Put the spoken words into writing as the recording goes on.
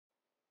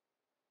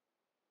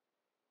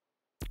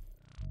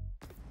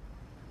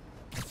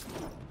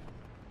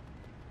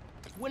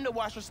window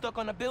washer stuck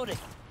on the building.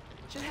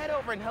 Should head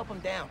over and help him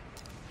down.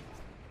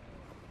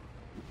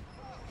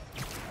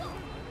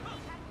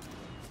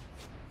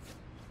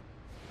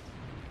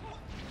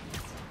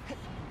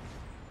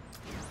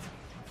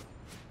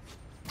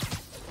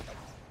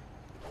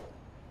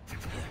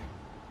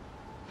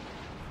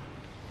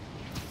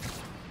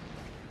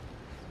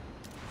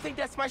 I think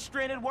that's my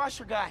stranded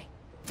washer guy.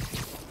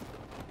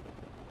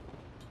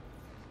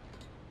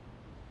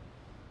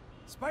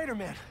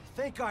 Spider-Man,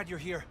 thank God you're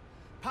here.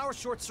 Power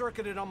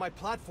short-circuited on my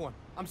platform.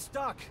 I'm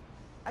stuck.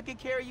 I can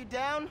carry you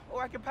down,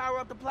 or I can power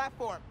up the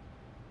platform.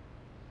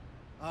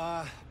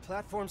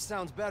 Platform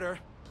sounds better.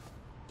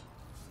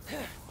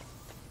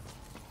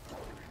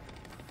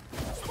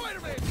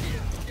 Spider-Man's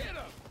here! Get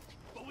him!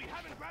 But we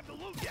haven't grabbed the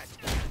loot yet!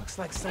 Looks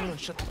like someone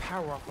shut the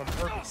power off on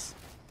purpose.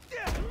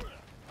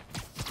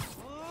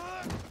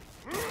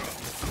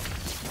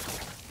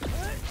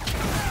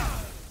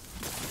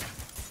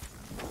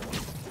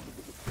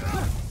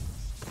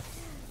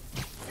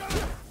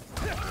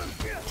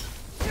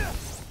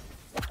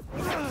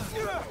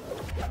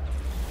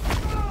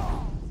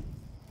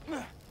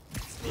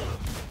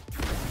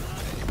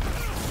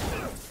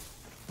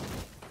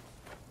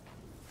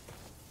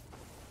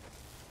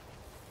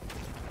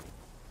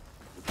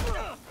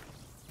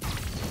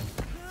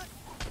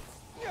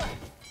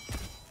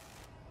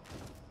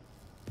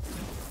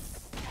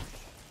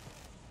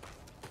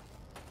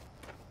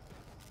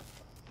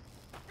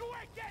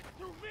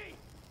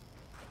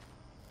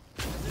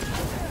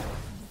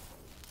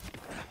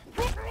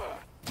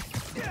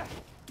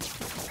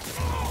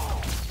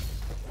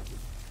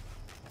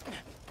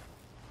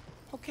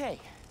 Okay,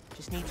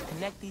 just need to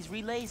connect these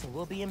relays and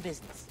we'll be in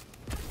business.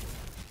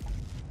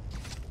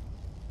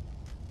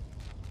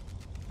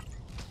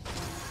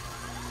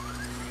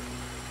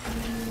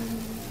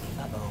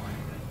 Uh-oh.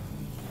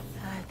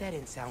 That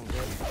didn't sound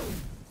good.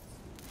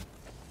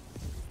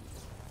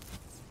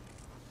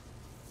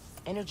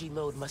 Energy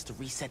load must have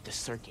reset the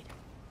circuit.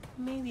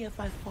 Maybe if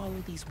I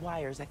follow these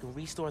wires, I can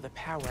restore the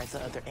power at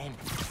the other end.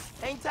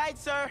 Hang tight,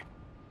 sir.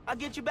 I'll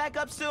get you back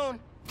up soon.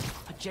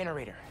 A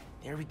generator.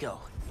 There we go.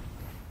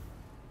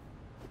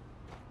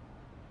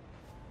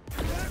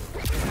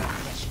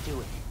 That should do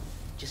it.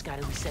 Just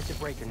gotta reset the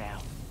breaker now.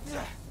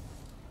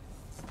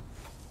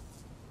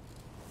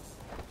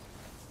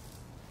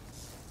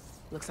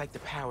 Looks like the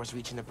power's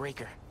reaching the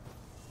breaker.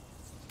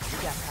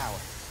 We got power.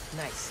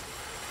 Nice.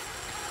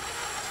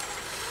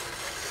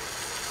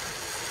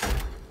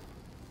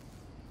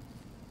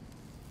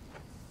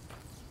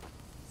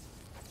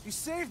 You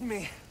saved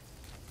me.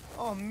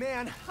 Oh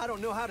man, I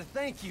don't know how to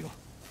thank you.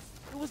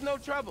 It was no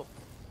trouble.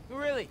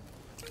 Really.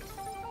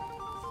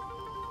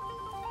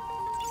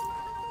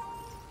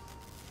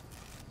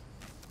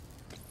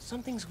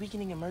 Something's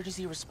weakening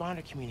emergency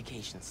responder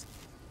communications.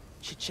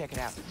 Should check it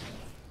out.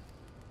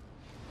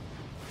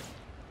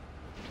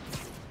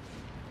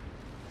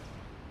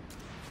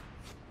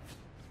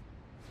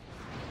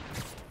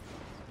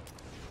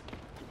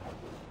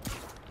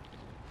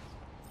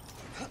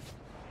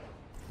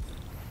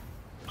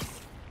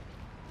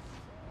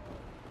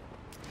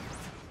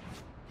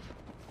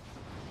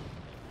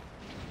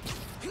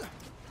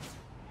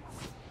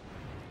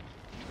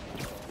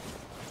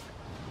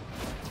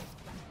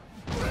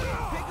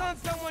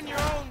 Someone your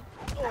own,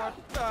 or,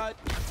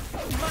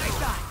 my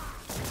side.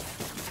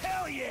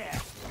 Hell yeah!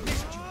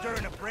 Missed you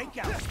during a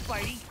breakout,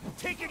 Spidey.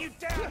 Taking you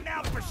down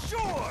now for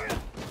sure!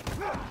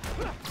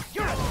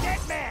 You're a dead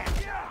man!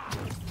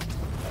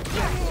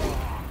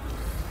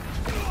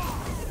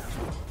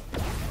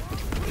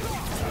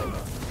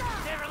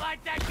 Never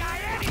liked that guy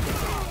anyway!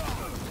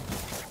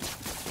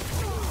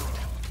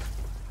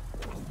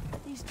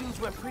 These dudes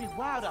went pretty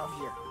wild out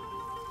here.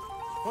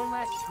 One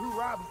last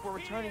hoorah before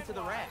returning to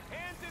the raft.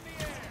 Hands in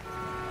the air!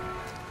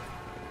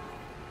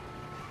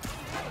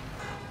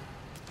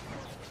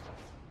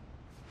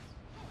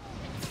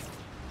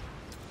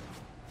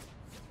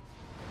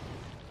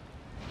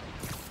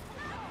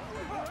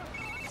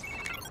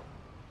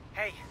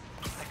 Hey,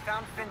 I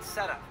found Finn's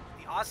setup,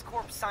 the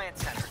Oscorp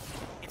Science Center.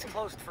 It's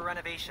closed for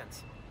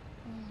renovations.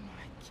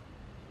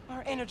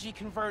 Our energy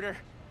converter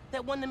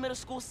that won the middle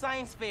school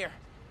science fair.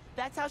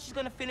 That's how she's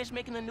gonna finish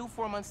making the new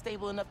form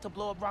unstable enough to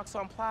blow up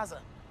Roxxon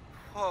Plaza.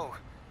 Whoa.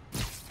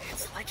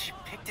 It's like she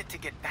picked it to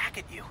get back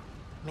at you.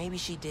 Maybe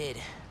she did.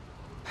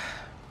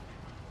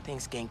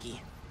 Thanks,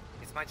 Genki.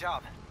 It's my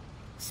job.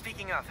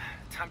 Speaking of,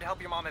 time to help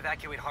your mom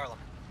evacuate Harlem.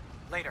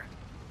 Later.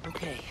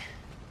 Okay.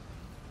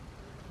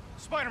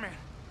 Spider-Man!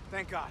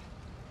 Thank God.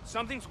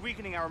 Something's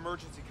weakening our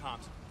emergency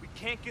comms. We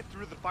can't get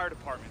through the fire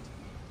department.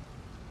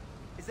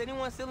 Is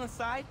anyone still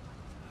inside?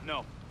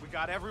 No, we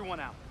got everyone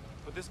out.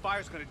 But this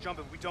fire's gonna jump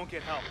if we don't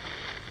get help.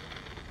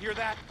 Hear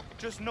that?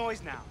 Just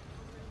noise now.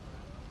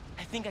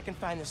 I think I can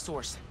find the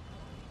source.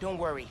 Don't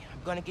worry, I'm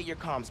gonna get your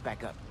comms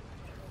back up.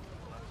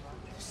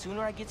 The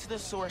sooner I get to the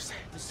source,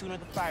 the sooner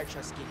the fire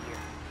trucks get here.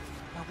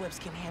 My webs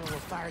can handle a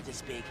fire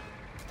this big.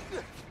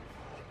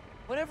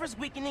 Whatever's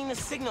weakening the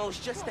signal is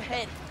just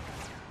ahead.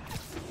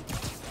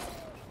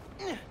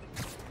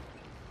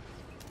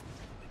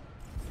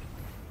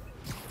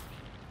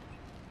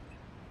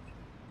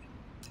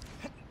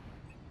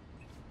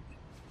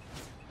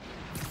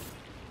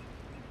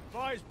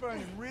 fire's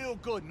burning real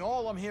good, and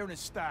all I'm hearing is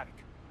static.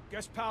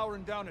 Guess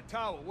powering down the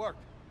tower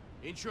worked.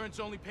 Insurance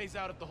only pays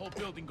out if the whole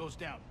building goes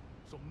down.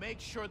 So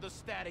make sure the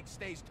static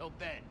stays till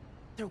then.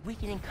 They're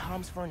weakening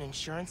comms for an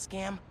insurance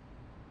scam?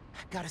 I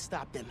gotta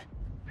stop them.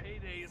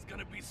 Payday is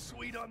gonna be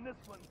sweet on this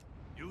one.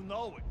 You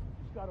know it.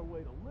 Just gotta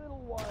wait a little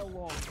while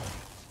longer.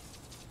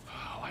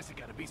 Why's it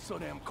gotta be so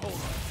damn cold all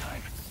the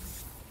time?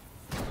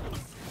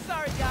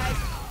 Sorry, guys.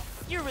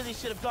 You really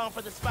should have gone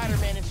for the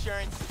Spider-Man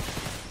insurance.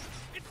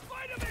 It's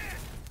Spider-Man!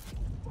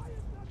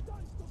 Fire's not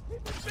done, so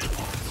keep it busy!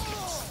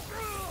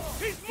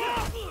 He's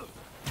mine!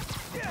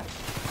 Yeah!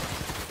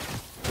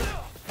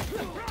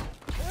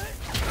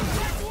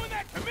 You're doing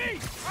that to me!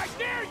 I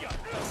dare you!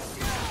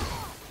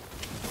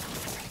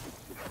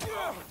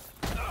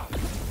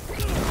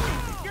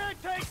 Can't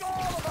take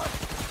all of us!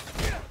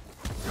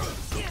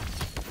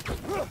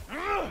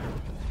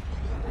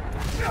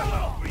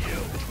 For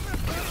you!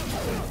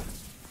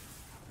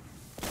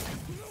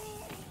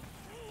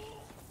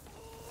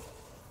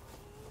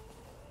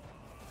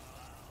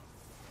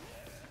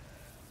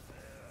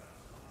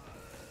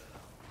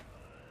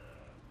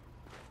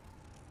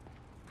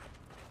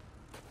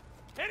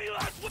 Any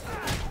last one?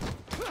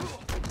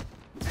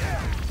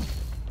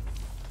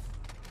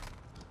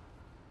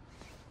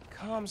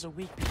 Comms are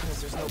weak because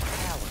there's no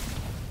power.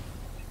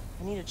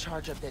 I need to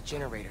charge up that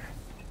generator.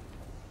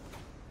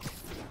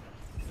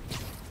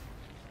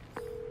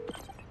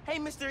 Hey,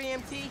 Mr.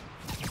 EMT.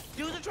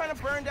 Dudes are trying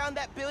to burn down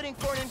that building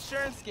for an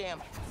insurance scam.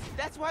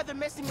 That's why they're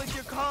messing with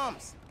your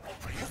comms.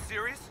 Are you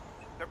serious?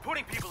 They're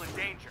putting people in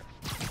danger.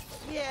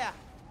 Yeah.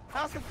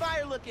 How's the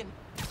fire looking?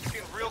 It's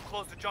getting real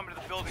close to jumping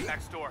to the building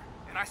next door,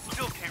 and I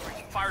still can't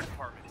reach the fire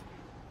department.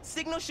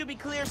 Signal should be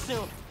clear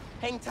soon.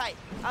 Hang tight.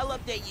 I'll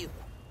update you.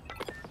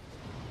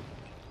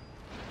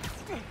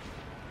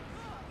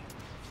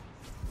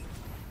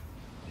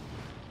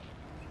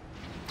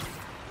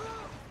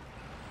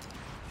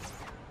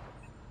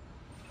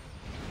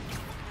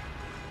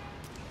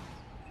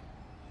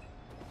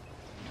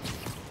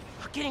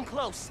 Getting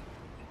close.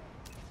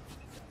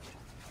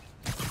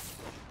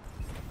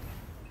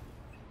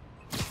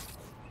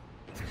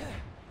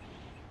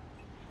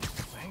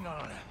 Hang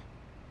on.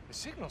 The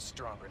signal's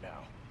stronger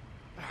now.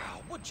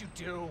 What'd you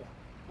do?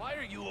 Why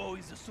are you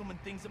always assuming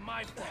things are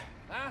my fault,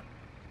 huh?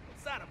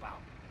 What's that about?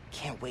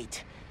 Can't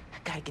wait. I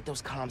gotta get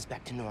those comms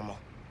back to normal.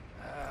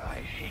 I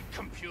hate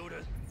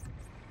computers.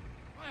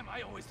 Why am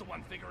I always the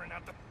one figuring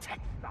out the tech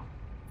stuff?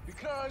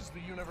 Because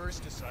the universe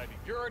decided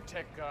you're a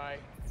tech guy,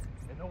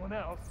 and no one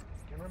else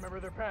can remember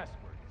their passwords.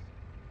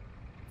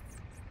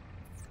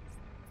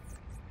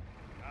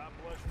 God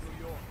bless New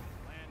York,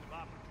 land of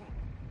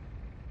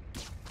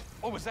opportunity.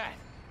 What was that?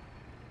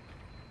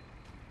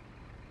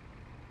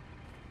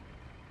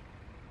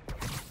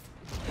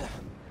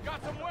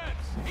 Got some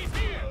webs! He's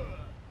here!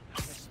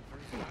 There's some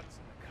first shots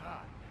in the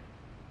car.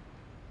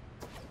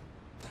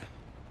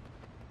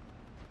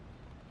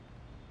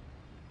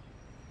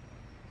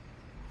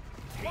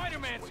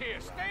 Spider-Man's here!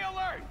 Stay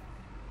alert!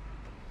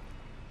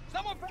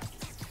 Someone...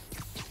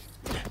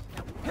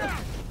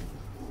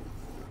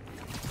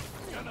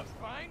 Gonna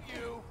find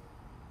you!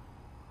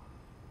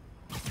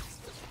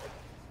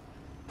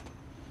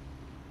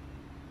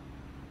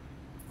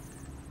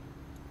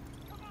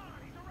 Come on,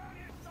 he's around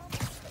here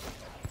somewhere!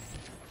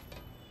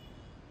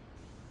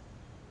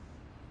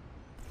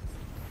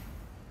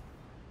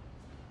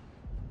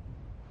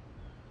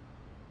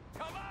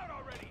 Come out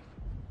already!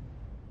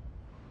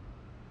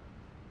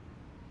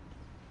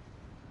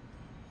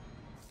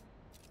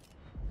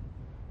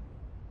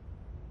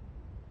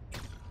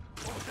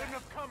 Shouldn't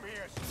have come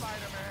here,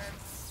 Spider-Man!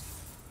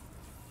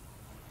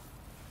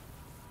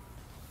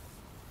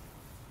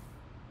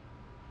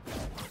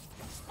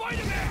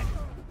 Spider-Man!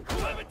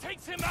 Whoever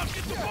takes him out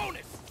gets a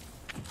bonus!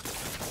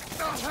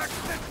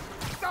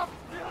 Stop!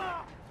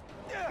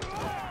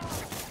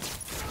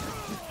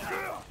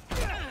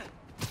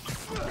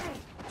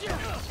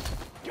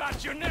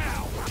 Got you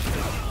now!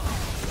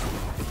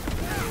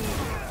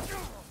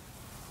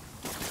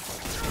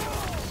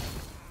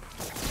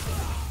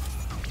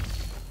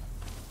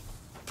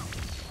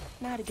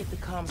 Now to get the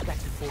comms back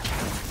to full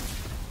power.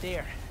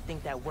 There, I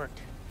think that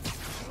worked.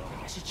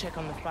 I should check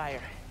on the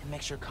fire and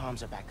make sure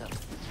comms are back up.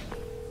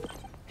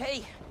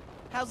 Hey,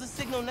 how's the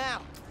signal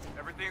now?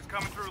 Everything's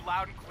coming through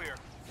loud and clear.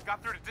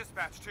 Got through to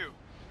dispatch, too.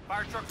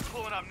 Fire truck's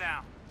pulling up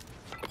now.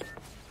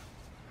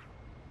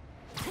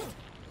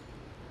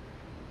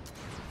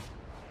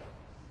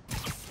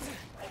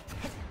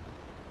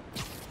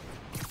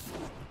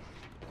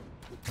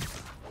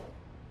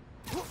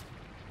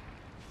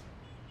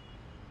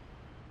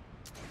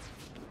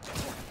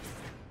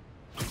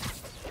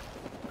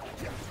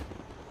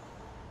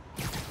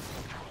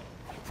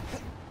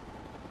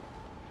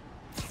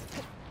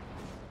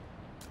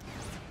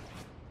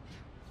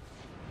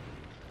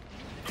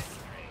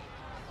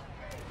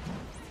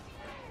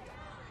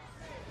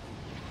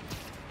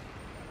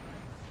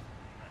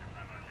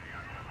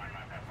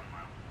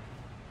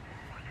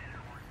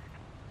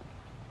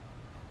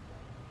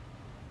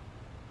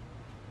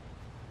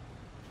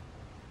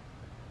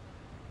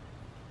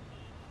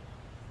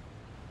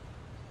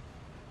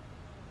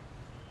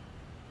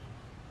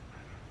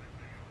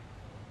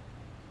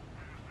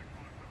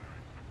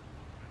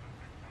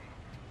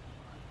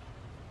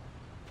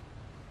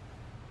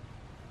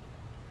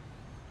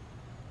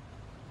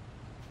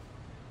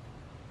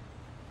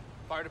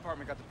 Fire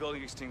department got the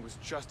building extinguished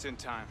just in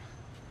time.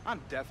 I'm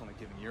definitely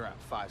giving your app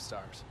 5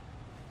 stars.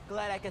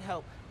 Glad I could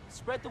help.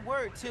 Spread the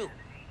word, too.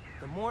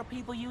 The more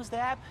people use the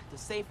app, the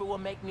safer we'll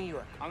make New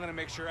York. I'm gonna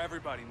make sure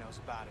everybody knows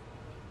about it.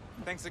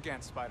 Thanks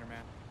again,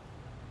 Spider-Man.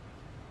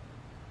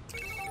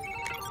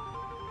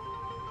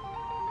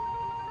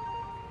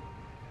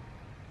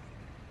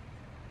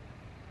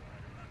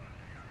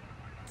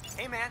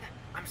 Hey man,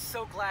 I'm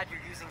so glad you're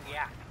using the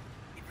app.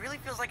 It really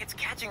feels like it's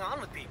catching on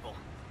with people.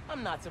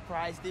 I'm not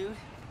surprised, dude.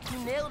 You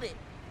nailed it.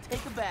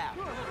 Take a bow.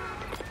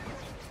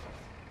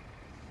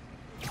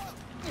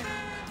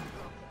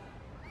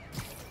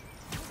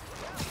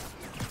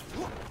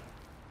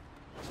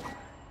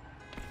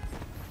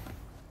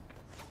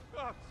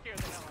 Oh, scared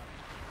the hell out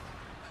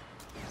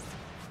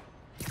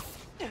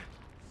of me.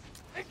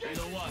 You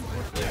know what?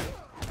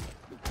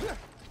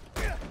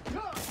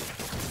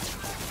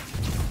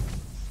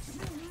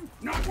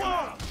 Not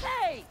wrong!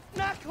 Hey!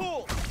 Not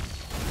cool!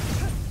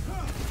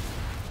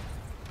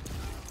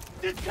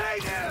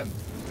 Detain him!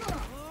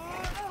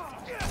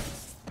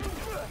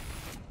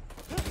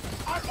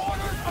 Our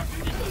orders are...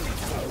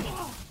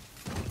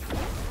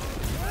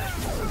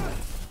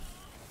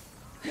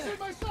 He's in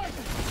my sight!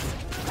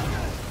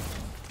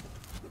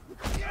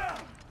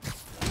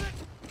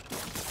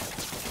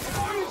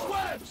 Fire his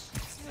webs!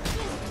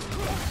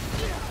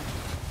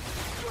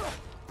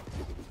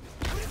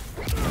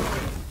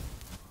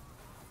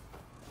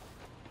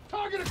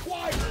 Target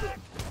acquired!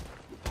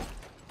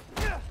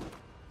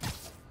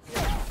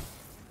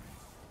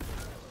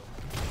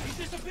 He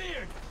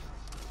disappeared!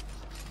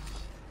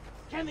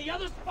 Can the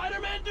other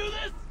Spider-Man do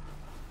this?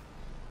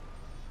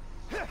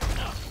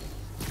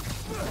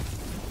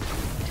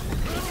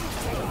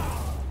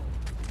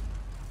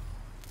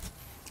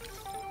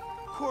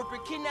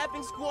 Corporate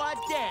kidnapping squad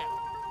down.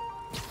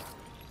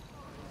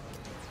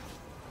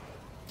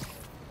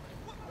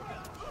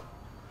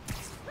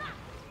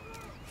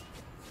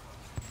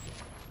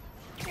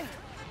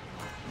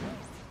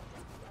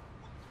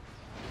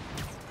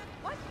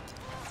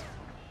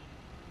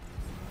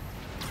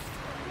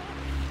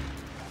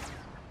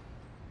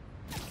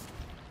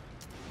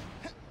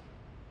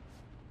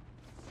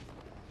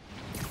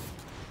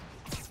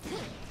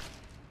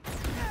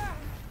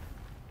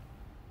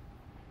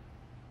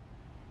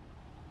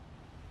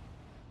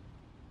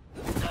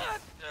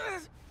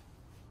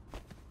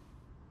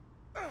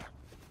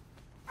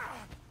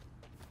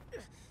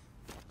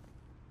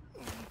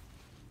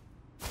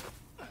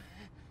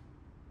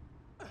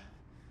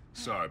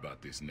 Sorry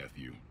about this,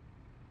 nephew.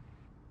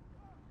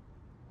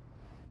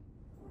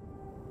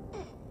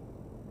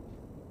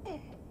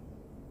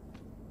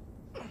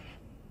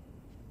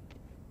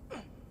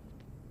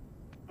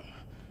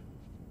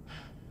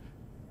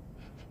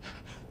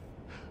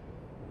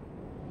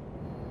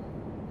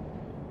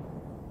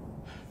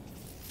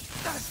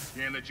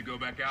 Can't let you go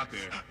back out there.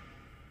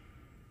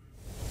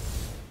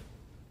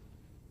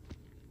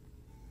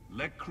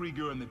 Let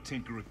Krieger and the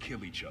Tinkerer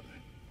kill each other.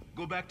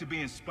 Go back to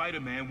being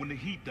Spider-Man when the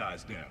heat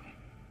dies down.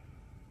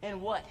 And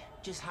what?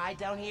 Just hide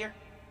down here?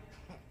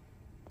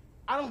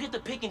 I don't get to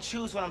pick and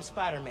choose when I'm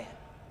Spider-Man.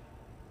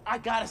 I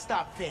gotta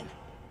stop Finn.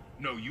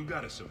 No, you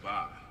gotta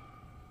survive.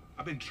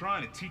 I've been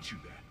trying to teach you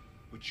that,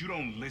 but you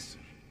don't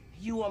listen.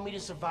 You want me to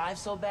survive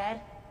so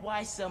bad?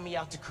 Why sell me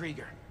out to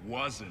Krieger?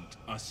 Wasn't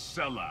a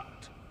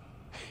sellout.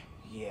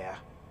 Yeah.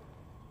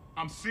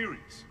 I'm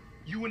serious.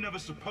 You were never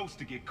supposed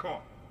to get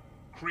caught.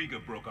 Krieger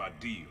broke our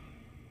deal.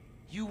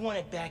 You want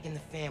it back in the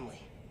family,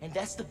 and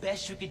that's the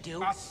best you could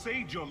do? I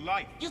saved your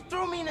life. You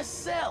threw me in a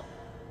cell!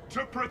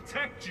 To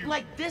protect you!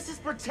 Like this is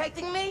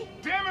protecting me?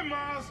 Damn it,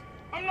 Miles!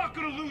 I'm not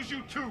gonna lose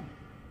you too!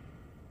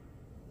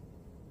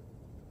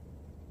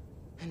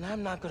 And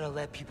I'm not gonna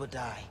let people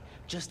die,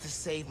 just to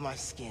save my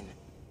skin.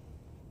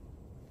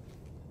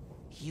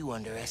 You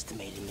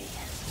underestimated me.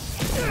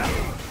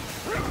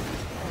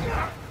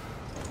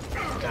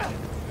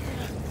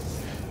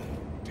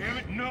 Damn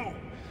it, no!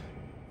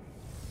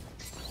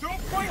 Don't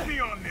fight me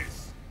on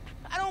this!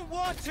 I don't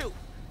want to,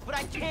 but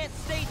I can't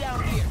stay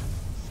down here.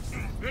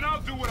 Then I'll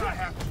do what I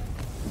have to.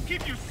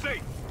 Keep you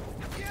safe.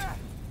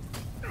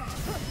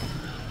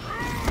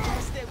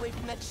 Gotta stay away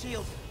from that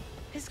shield.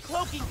 His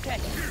cloaking tech.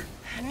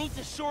 I need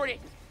to short it.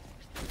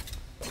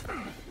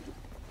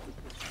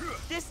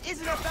 This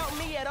isn't about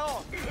me at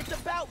all. It's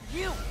about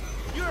you.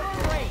 You're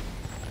afraid.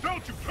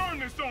 Don't you turn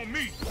this on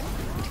me!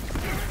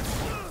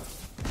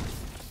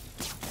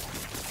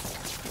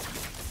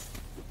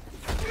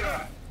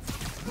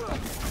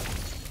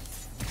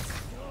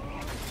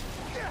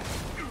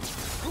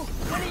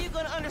 When are you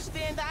gonna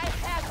understand that I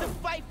have to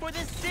fight for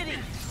this city?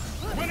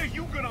 When are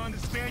you gonna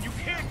understand you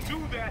can't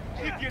do that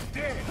if you're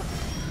dead?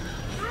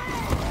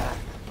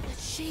 The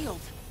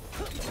shield.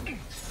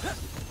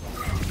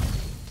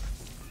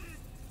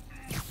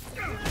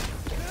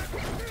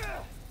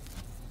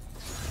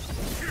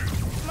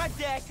 My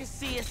dad can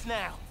see us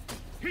now.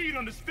 He'd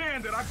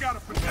understand that I gotta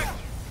protect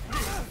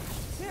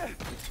you.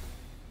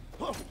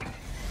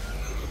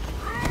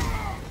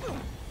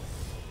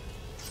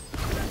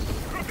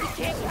 You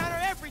can't counter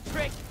every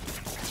trick.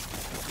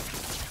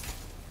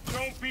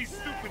 Don't be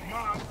stupid,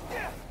 Mom.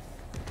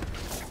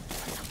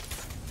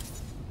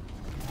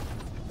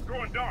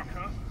 Going dark,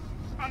 huh?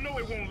 I know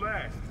it won't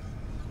last.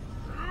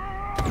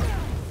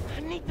 I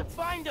need to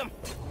find him.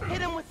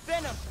 Hit him with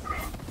venom.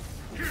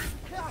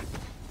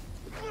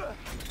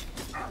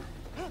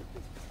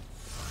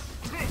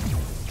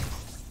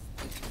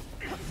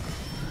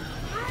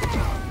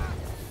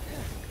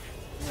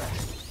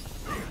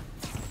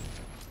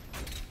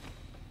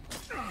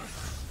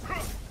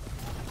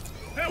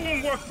 That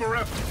won't work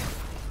forever.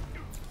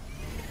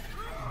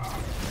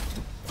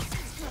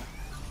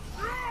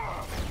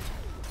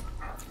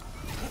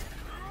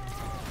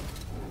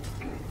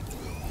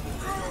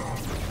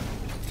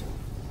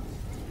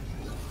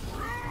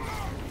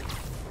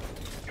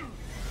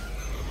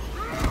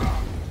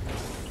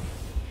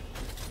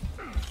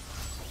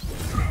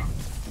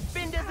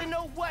 Finn doesn't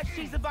know what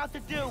she's about to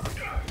do.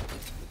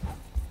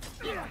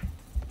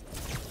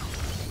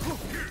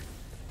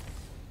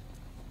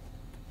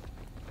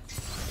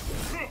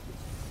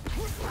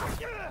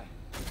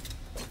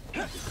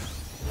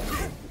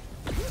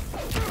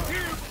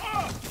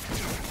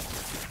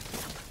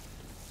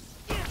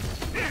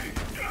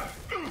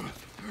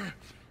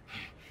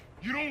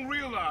 You don't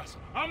realize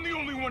I'm the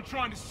only one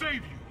trying to save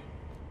you.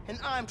 And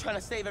I'm trying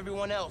to save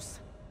everyone else.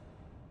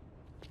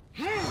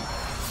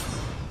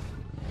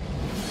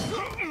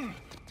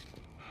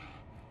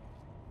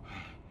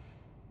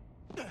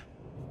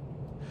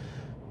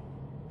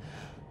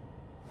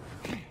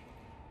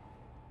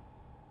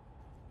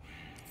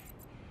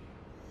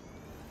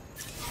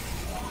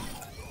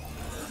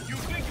 You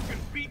think you can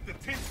beat the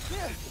 10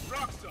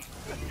 Rockstar?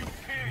 You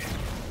can.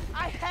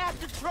 I have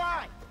to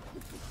try.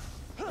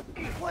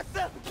 What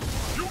the?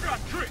 You got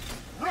tricked.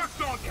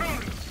 Rockstar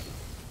counted us.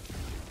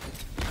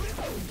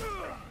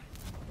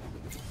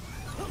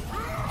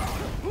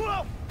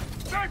 Whoa!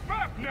 Stay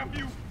back,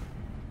 nephew!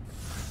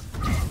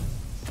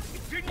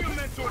 Didn't your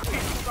mentor teach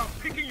you about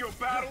picking your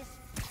battles?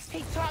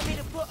 He taught me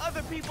to put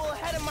other people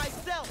ahead of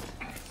myself.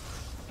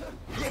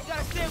 I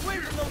gotta stay away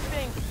from those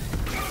things.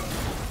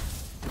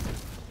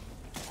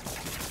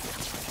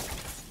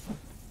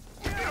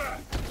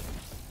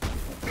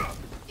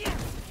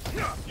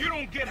 You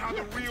don't get how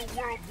the real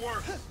world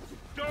works.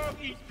 Dog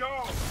eat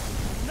dog.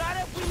 Not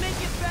if we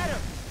make it better.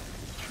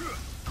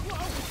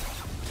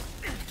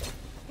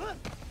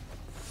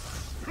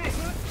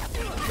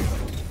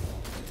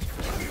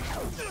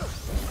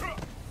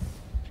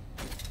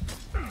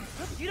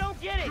 You don't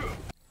get it.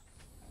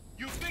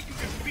 You think you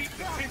can beat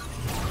the 10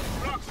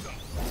 Rockstar?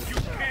 You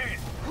can.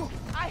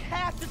 I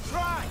have to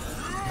try.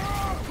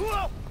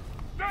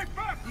 Stay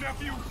back,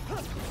 nephew!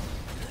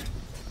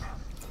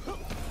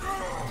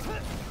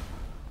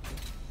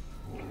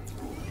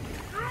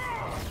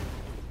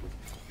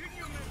 Didn't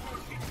your mentor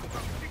teach you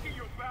about picking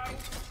your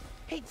battles?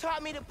 He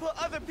taught me to put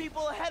other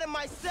people ahead of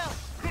myself.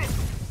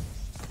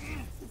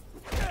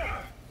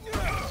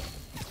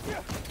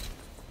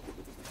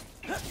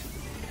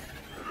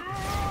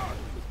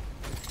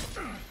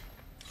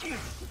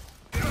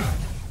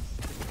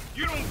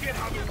 You don't get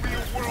how the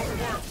real world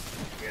works.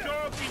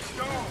 Dog eat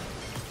dog.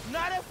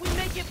 Not if we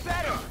make it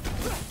better.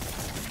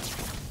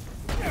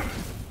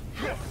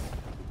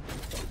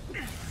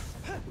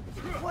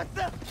 What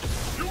the?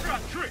 You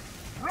got tricked.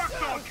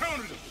 Rockstar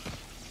counted us.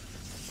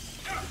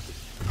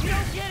 You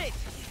don't get it.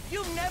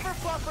 You never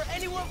fought for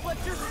anyone but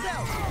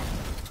yourself.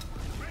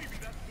 Maybe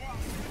that's why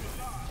we're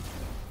alive.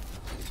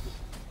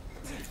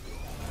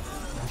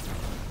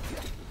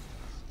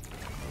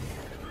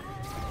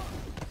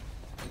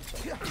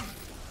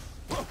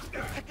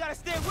 I gotta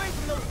stay away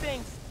from those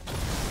things.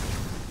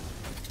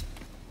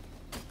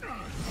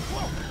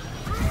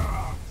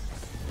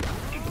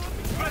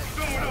 Let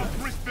someone else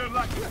risk their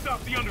life to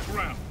stop the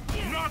underground.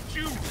 Not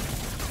you.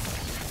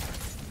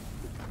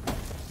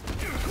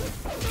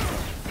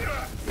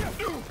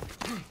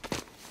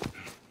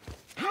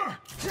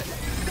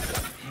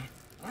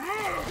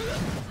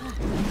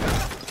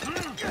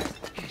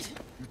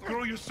 You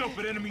throw yourself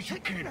at enemies you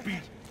can't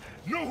beat.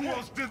 Know who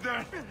else did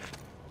that?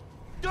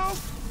 Don't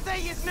say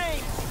his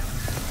name.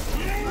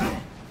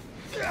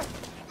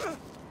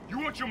 You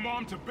want your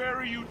mom to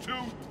bury you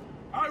too?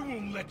 I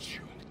won't let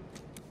you.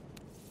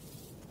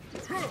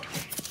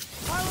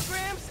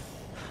 Holograms?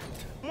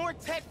 More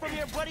tech from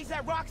your buddies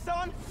at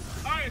Roxxon?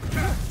 I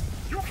attack.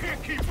 You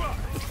can't keep up.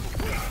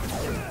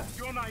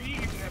 You're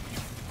naive, nephew.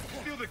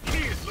 Still the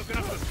kid looking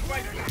up to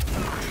Spider-Man.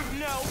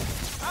 No,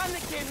 I'm the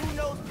kid who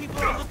knows people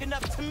are looking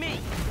up to me.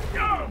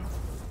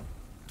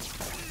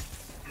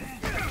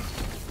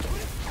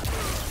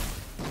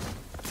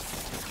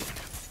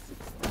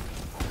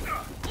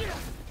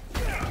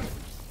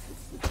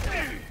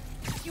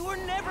 You were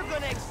never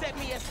gonna accept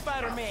me as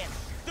Spider-Man.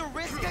 The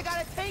risk I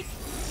gotta take?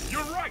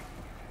 You're right.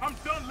 I'm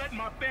done letting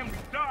my family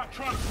die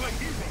trying to play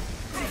hero.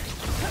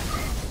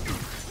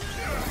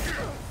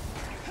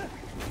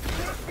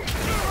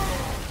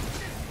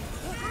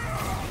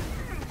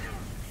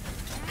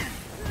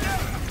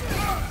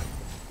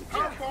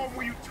 How far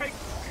will you take me?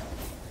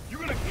 You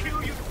gonna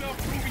kill yourself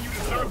proving you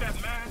deserve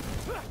that mask?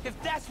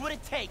 If that's what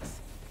it takes.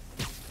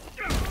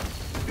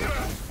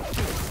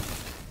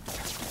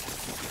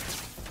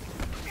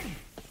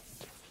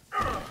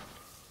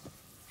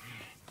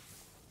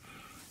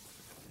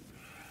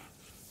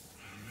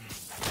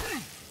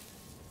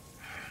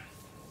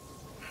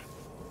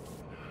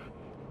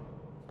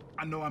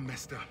 I know I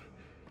messed up.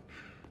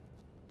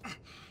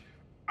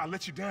 I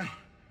let you down.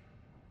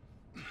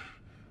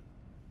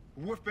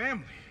 We're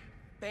family.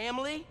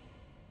 Family?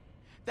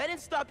 That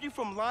didn't stop you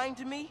from lying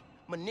to me,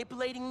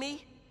 manipulating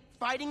me,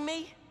 fighting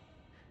me?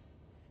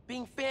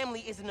 Being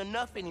family isn't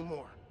enough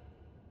anymore.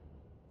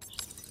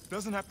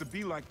 Doesn't have to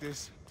be like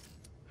this.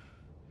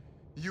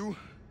 You,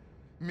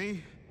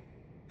 me,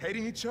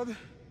 hating each other?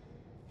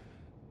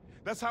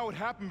 That's how it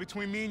happened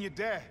between me and your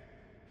dad.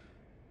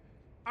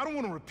 I don't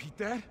want to repeat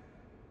that.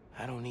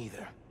 I don't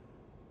either.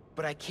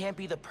 But I can't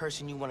be the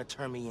person you want to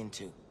turn me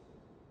into.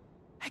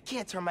 I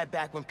can't turn my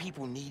back when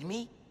people need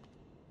me.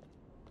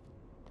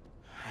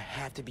 I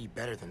have to be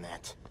better than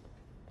that.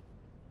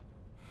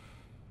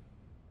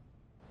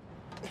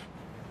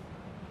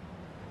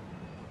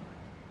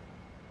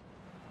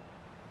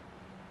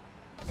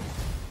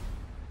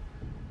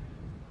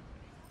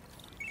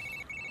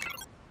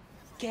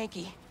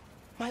 Genki,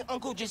 my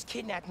uncle just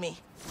kidnapped me.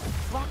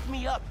 Locked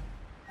me up.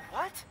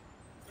 What?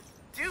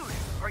 Dude,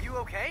 are you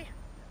okay?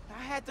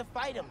 I had to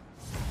fight him.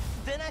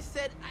 Then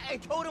I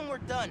told him we're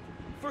done.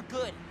 For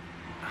good.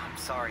 I'm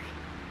sorry.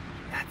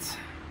 That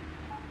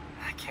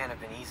can't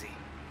have been easy.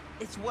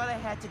 It's what I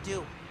had to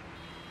do.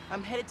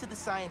 I'm headed to the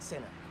Science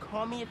Center.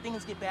 Call me if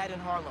things get bad in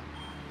Harlem.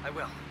 I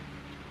will.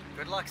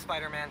 Good luck,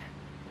 Spider-Man.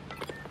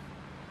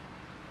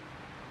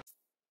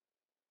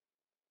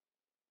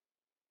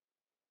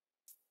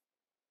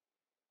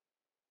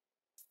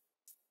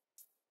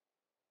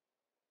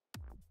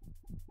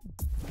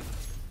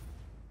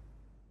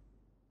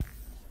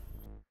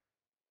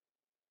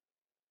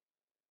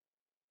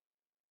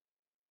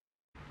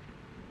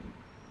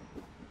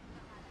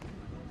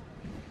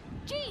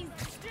 Jeez!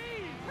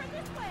 Turn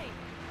this way!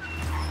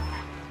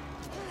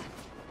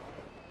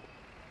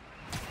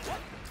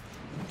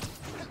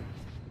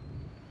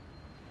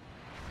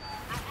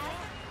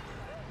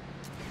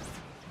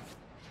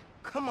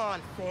 Come on,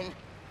 Finn.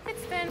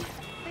 It's Finn.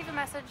 Leave a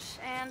message,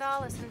 and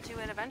I'll listen to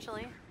it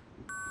eventually.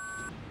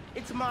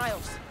 It's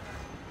Miles.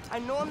 I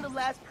know I'm the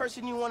last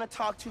person you want to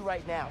talk to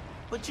right now,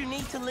 but you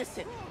need to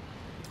listen.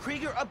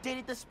 Krieger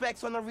updated the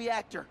specs on the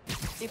reactor.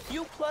 If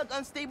you plug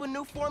unstable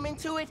new form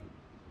into it...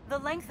 The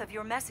length of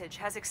your message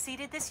has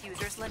exceeded this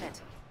user's limit.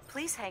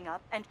 Please hang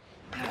up and...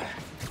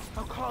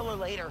 I'll call her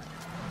later.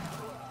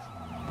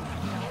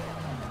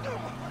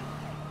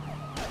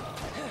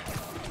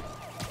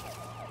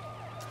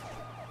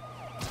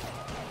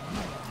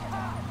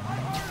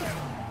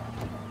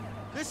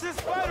 This is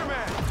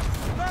Spider-Man!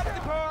 Stop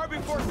the car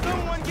before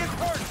someone gets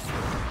hurt!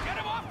 Get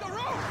him off the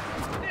roof!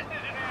 This is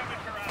an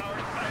amateur hour,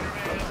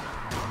 Spider-Man.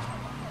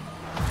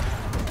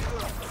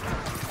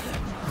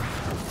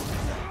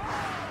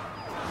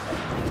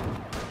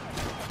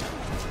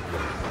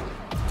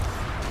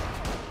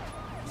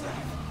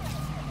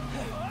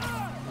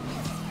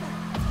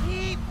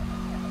 Keep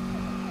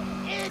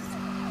it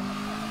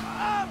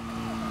up!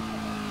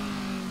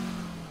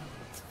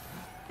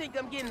 I think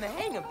I'm getting the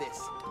hang of this.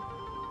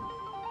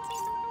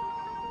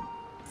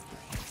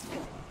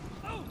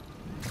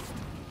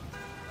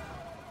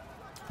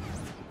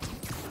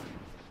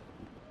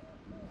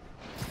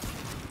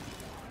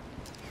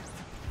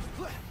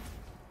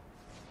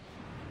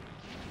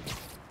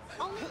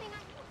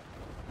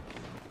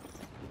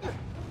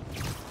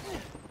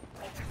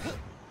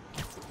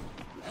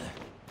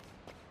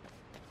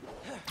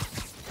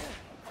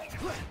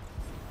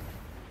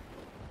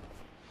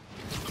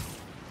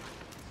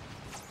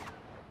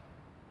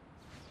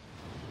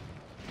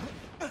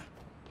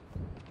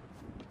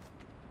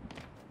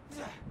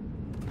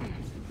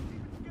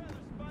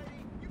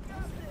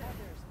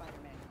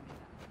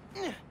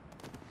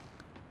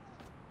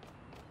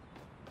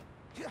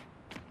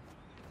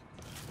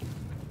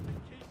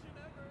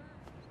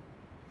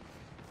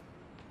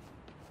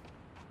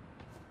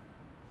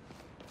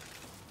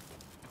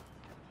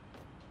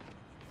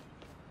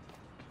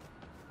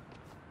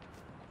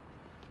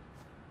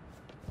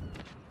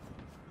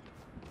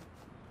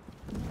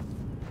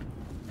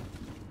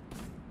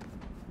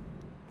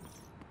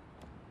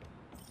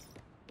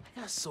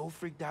 I got so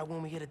freaked out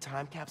when we hit a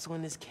time capsule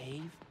in this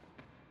cave.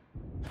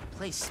 The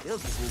place still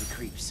gives me the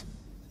creeps.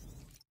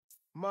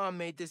 Mom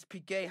made this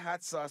piqué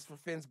hot sauce for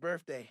Finn's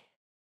birthday.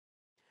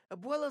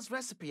 Abuela's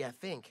recipe, I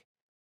think.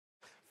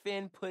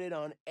 Finn put it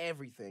on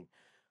everything.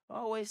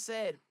 Always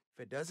said, if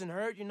it doesn't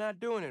hurt, you're not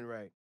doing it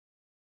right.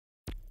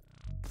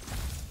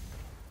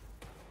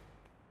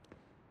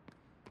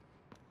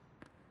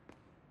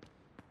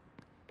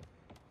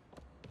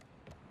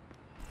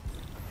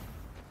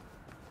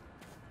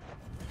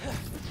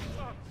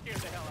 Scared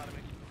the hell out of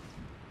me.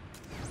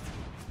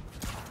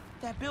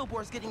 That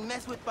billboard's getting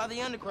messed with by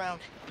the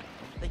underground.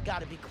 They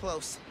gotta be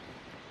close.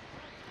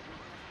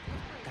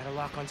 Gotta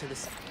lock onto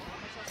this.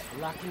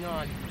 Locking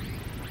on.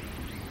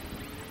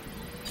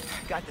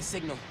 Got the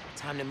signal.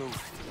 Time to move.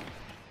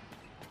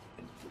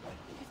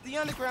 If the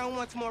underground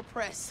wants more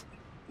press,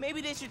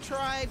 maybe they should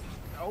try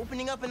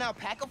opening up an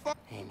alpaca farm.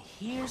 And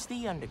here's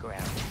the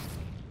underground.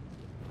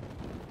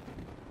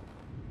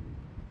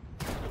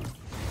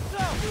 So,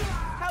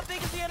 how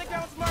big is the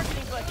underground's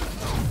marketing budget?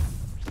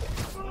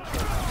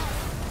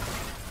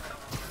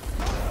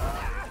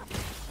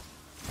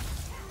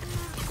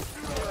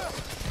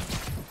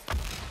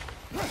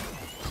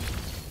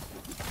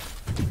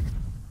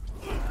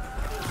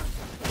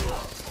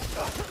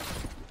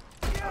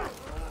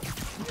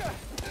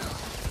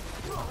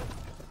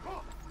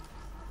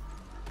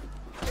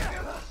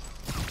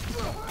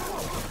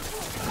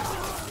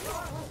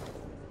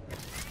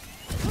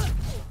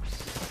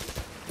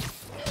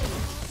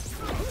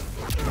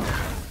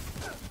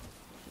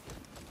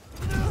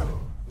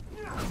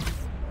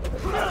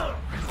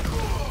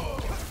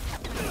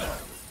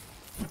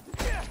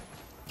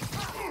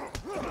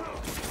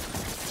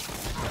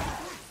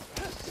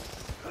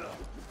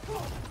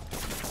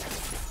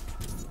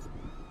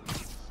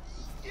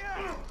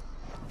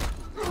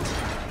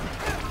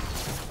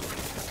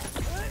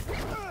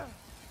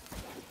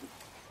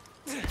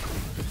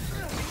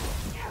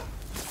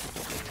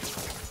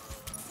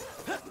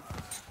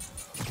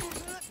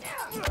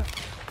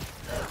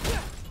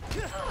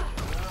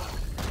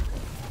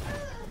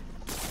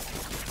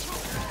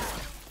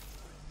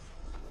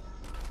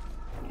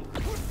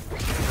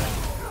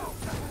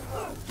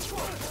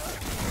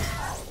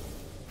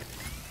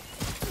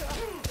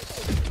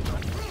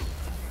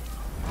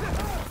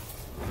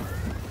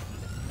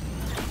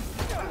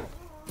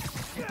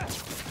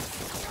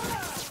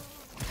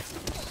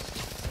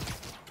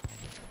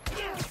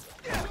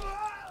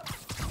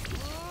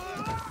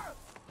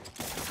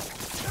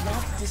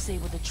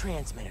 disable the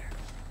transmitter.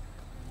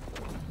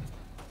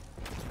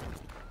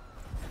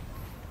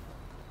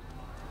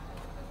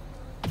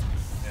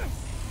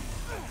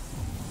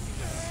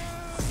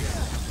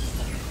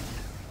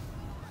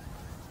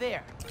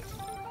 There.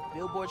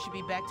 Billboard should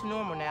be back to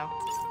normal now.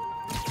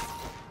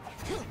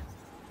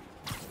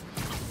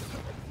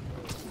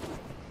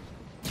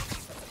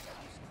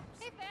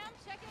 Hey fam,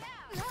 check it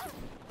out!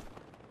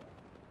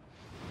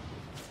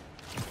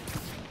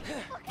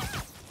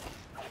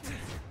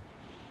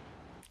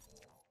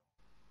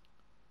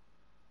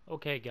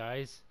 Okay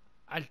guys,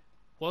 I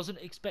wasn't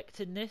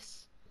expecting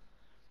this,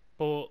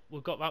 but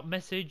we've got that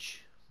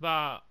message,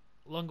 that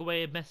long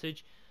awaited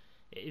message.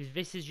 If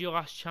this is your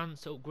last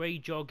chance to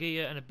upgrade your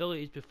gear and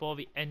abilities before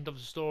the end of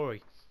the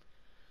story.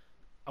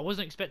 I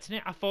wasn't expecting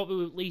it. I thought there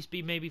would at least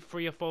be maybe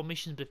 3 or 4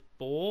 missions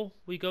before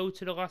we go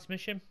to the last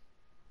mission.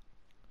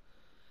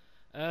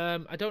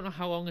 I don't know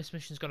how long this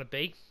mission's going to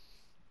be,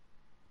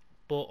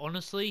 but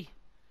honestly,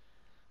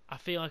 I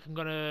feel like I'm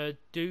going to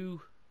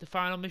do the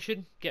final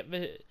mission,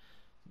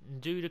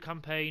 do the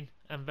campaign,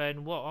 and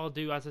then what I'll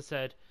do, as I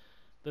said,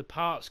 the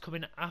parts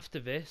coming after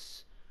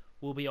this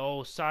will be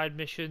all side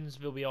missions.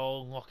 They'll be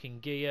all unlocking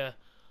gear.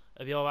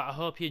 It'll be all that. I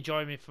hope you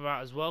join me for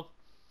that as well.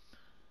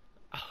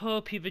 I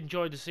hope you've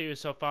enjoyed the series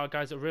so far,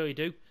 guys. I really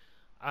do.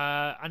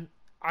 And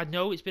I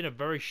know it's been a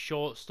very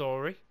short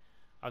story.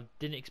 I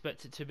didn't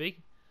expect it to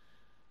be.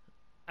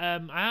 I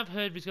have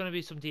heard there's going to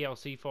be some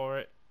DLC for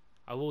it.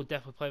 I will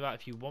definitely play that.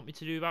 If you want me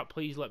to do that,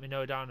 please let me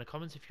know down in the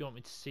comments if you want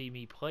me to see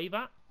me play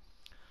that.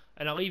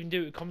 And I'll even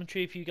do a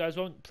commentary if you guys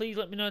want. Please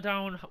let me know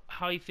down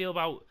how you feel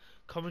about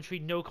commentary,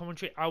 no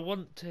commentary. I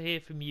want to hear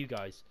from you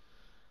guys.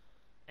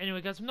 Anyway,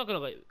 guys, I'm not going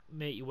to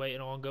make you wait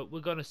any longer. We're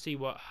going to see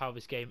how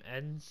this game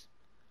ends.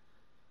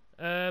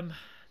 The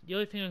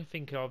only thing I can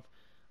think of,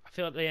 I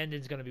feel like the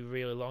ending's going to be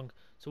really long.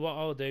 So what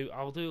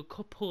I'll do a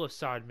couple of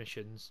side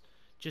missions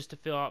just to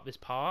fill out this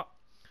part.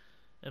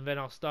 And then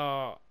I'll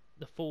start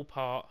the full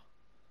part,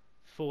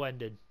 full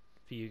ending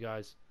for you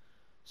guys.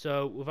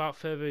 So without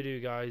further ado,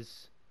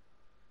 guys,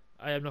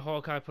 I am the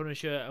Hawkeye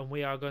Punisher, and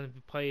we are going to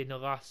be playing the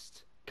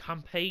last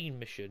campaign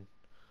mission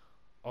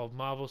of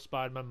Marvel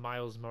Spider-Man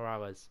Miles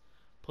Morales.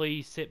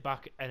 Please sit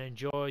back and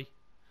enjoy,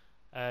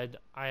 and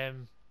I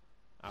am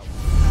out.